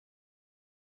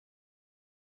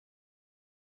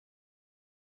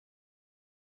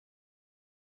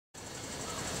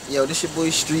yo, this your boy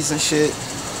Streetz and shit. You know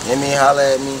what I mean?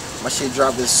 Holla at me. My shit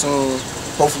dropping soon.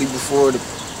 Hopefully before the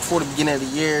beginning of the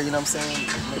year, you know what I'm saying?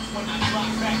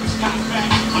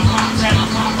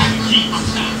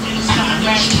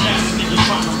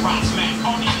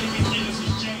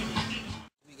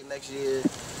 Next year,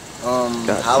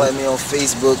 holla at me on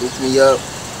Facebook, look me up,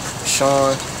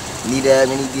 Sean, need that,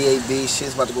 any DAB,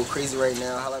 shit's about to go crazy right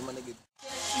now, holla at my nigga.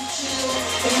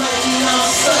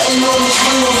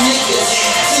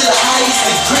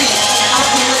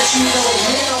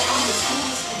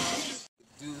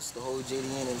 DEUCE, the whole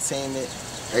JDNent entertainment,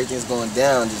 everything's going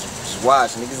down, just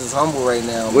watch, niggas is humble right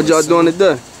now. What y'all doing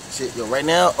today? Shit, yo, right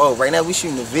now we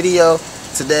shooting a video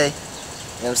today,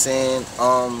 you know what I'm saying,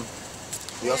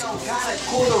 we also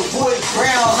corduroy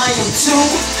brown, I am too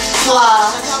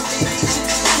fly.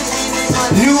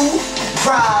 New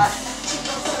pride.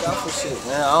 For shit,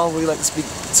 man. I don't really like to speak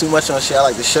too much on shit. I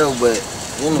like the show, but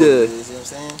you know what it is, you know what I'm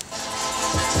saying?